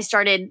because I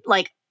started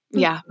like,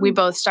 yeah, we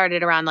both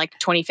started around like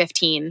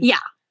 2015. Yeah.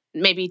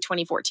 Maybe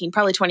 2014,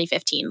 probably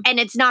 2015. And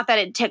it's not that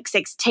it takes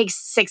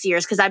 6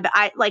 years because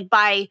I like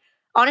by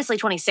honestly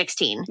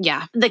 2016.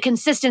 Yeah. The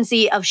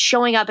consistency of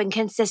showing up and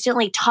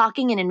consistently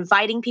talking and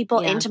inviting people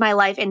into my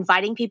life,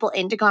 inviting people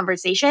into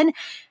conversation,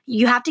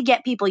 you have to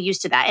get people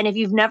used to that. And if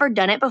you've never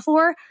done it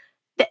before,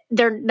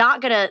 they're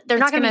not gonna be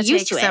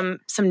used to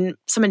it.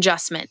 Some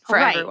adjustment for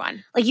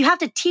everyone. Like you have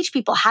to teach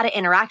people how to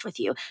interact with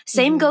you.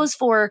 Same goes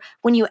for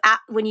when you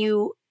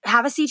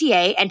have a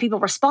CTA and people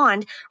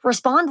respond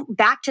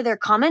back to their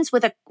comments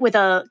with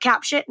a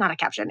caption, not a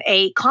caption,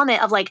 a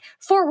comment of like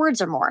 4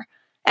 words or more.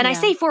 And I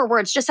say 4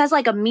 words just as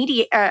like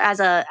as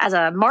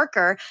a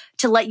marker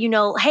to let you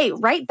know, hey,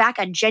 write back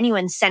a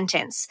genuine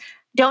sentence.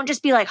 Don't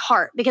just be like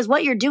heart, because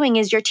what you're doing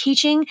is you're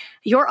teaching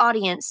your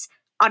audience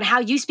on how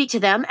you speak to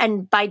them.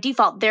 And by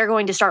default, they're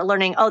going to start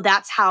learning, oh,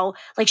 that's how,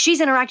 like,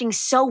 she's interacting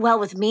so well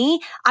with me,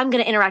 I'm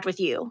going to interact with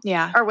you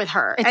or with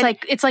her.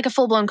 It's like a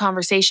full-blown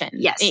conversation.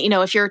 Yes. You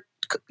know, if you're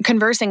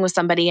conversing with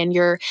somebody and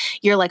you're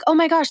like, oh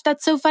my gosh,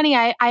 that's so funny.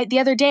 I the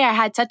other day I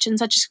had such and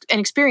such an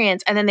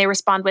experience. And then they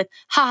respond with,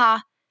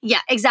 haha. Yeah,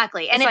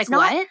 exactly. And it's like,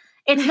 what?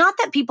 It's not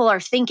that people are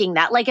thinking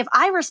that. Like if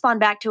I respond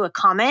back to a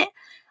comment,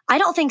 I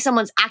don't think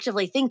someone's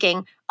actively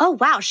thinking, oh,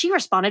 wow, she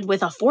responded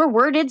with a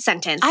 4-worded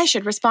sentence. I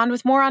should respond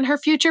with more on her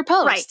future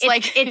posts.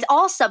 Right. It's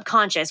all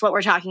subconscious, what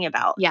we're talking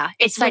about. Yeah.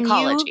 It's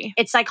psychology.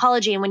 It's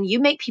psychology. And when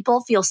you make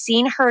people feel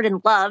seen, heard,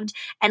 and loved,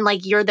 and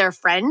like you're their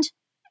friend,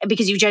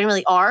 because you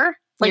genuinely are.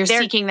 Like you're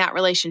seeking that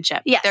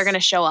relationship. Yes. They're going to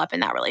show up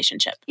in that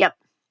relationship. Yep.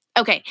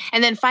 Okay.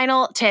 And then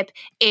final tip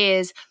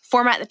is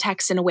format the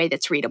text in a way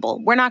that's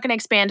readable. We're not going to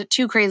expand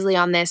too crazily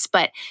on this,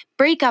 but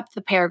break up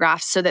the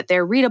paragraphs so that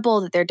they're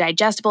readable, that they're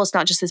digestible. It's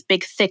not just this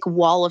big, thick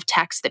wall of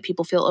text that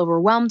people feel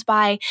overwhelmed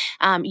by.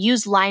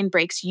 Use line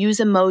breaks, use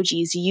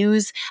emojis,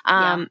 use,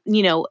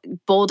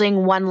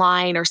 bolding one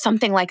line or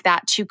something like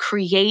that to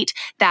create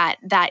that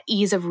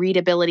ease of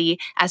readability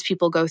as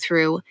people go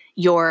through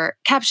your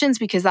captions,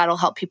 because that'll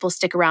help people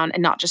stick around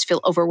and not just feel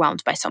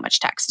overwhelmed by so much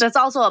text. That's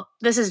also,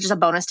 this is just a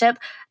bonus tip.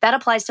 That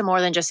applies to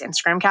more than just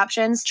Instagram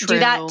captions. True. Do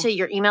that to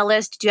your email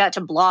list. Do that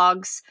to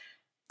blogs.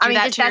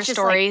 That's your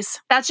stories.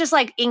 That's just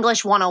like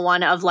English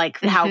 101 of like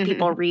how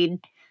people read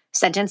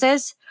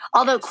sentences.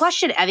 Although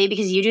question Evie,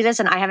 because you do this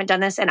and I haven't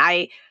done this, and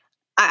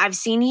I've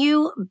seen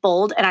you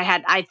bold, and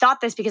I thought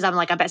this because I'm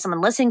like, I bet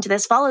someone listening to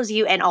this follows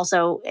you and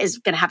also is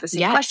going to have the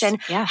same question.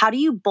 Yeah. How do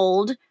you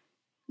bold?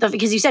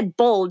 Because you said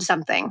bold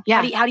something.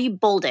 Yeah. How do you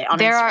bold it on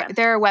Instagram?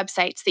 There are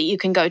websites that you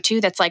can go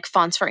to that's like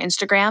fonts for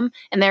Instagram,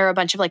 and there are a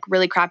bunch of like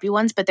really crappy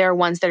ones, but there are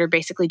ones that are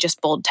basically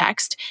just bold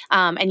text.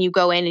 And you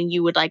go in and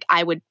you would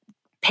I would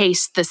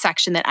paste the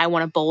section that I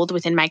want to bold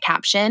within my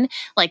caption.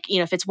 Like,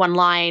 if it's one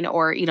line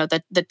or,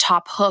 the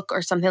top hook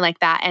or something like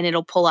that, and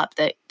it'll pull up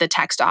the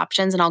text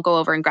options, and I'll go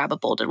over and grab a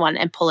bolded one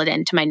and pull it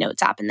into my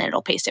notes app, and then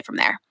it'll paste it from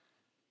there.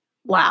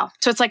 Wow.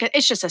 So it's like,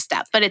 it's just a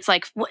step, but it's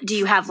like, do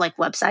you have like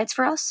websites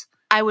for us?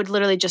 I would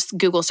literally just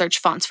Google search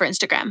fonts for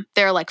Instagram.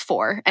 There are like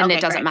 4, and it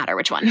doesn't matter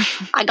which one.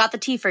 I got the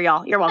tea for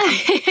y'all. You're welcome.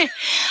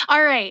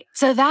 All right.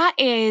 So that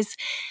is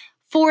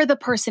for the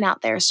person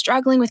out there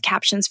struggling with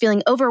captions,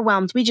 feeling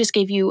overwhelmed. We just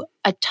gave you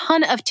a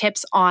ton of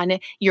tips on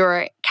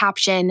your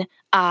caption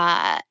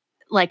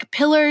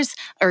pillars,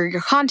 or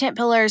your content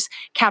pillars,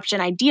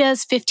 caption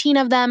ideas, 15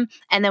 of them.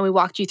 And then we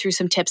walked you through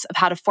some tips of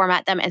how to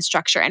format them and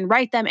structure and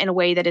write them in a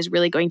way that is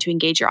really going to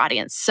engage your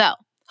audience. So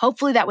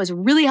hopefully that was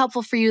really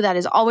helpful for you. That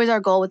is always our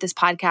goal with this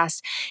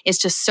podcast, is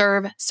to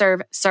serve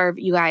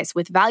you guys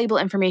with valuable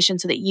information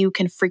so that you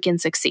can freaking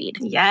succeed.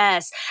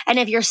 Yes. And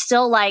if you're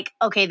still like,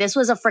 okay, this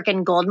was a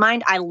freaking gold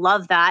mine, I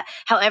love that.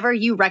 However,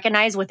 you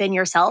recognize within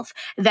yourself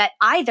that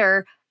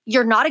either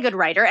you're not a good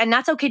writer, and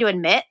that's okay to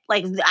admit,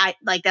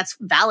 that's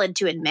valid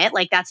to admit,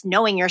 like that's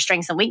knowing your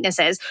strengths and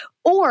weaknesses,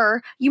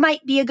 or you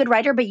might be a good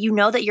writer, but you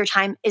know that your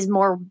time is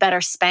better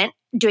spent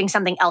doing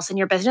something else in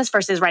your business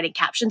versus writing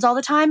captions all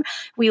the time.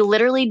 We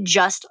literally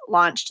just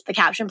launched the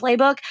caption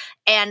playbook,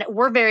 and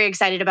we're very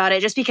excited about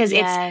it just because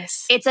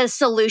it's a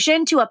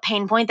solution to a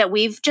pain point that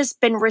we've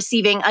just been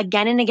receiving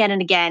again and again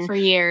and again for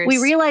years. We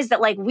realized that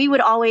we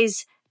would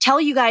always tell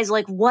you guys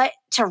what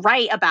to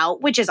write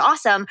about, which is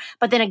awesome.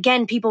 But then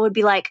again, people would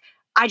be like,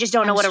 I just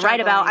don't know what to write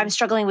about. I'm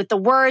struggling with the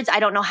words. I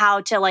don't know how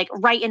to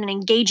write in an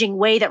engaging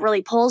way that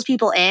really pulls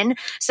people in.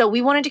 So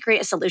we wanted to create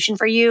a solution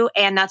for you.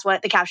 And that's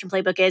what the Caption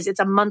Playbook is. It's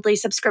a monthly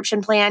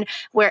subscription plan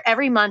where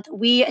every month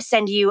we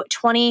send you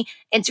 20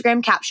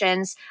 Instagram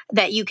captions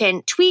that you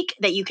can tweak,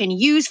 that you can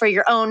use for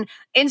your own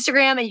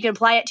Instagram, and you can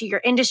apply it to your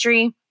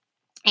industry.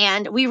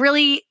 And we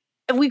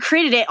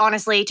created it,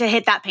 honestly, to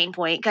hit that pain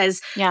point,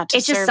 because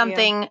it's just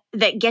something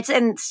that gets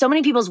in so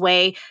many people's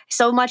way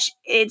so much.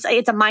 It's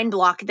a mind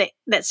block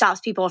that stops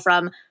people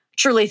from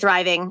truly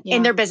thriving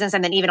in their business,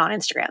 and then even on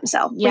Instagram.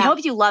 So we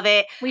hope you love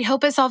it. We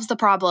hope it solves the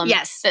problem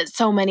that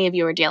so many of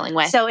you are dealing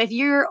with. So if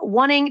you're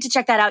wanting to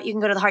check that out, you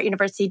can go to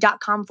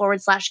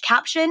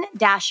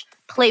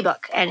theheartuniversity.com/caption-playbook.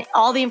 And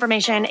all the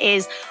information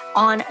is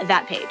on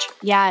that page.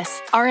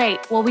 Yes. All right.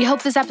 Well, we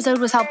hope this episode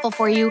was helpful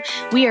for you.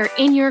 We are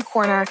in your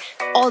corner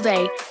all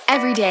day,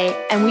 every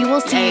day, and we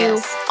will see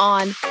you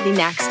on the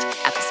next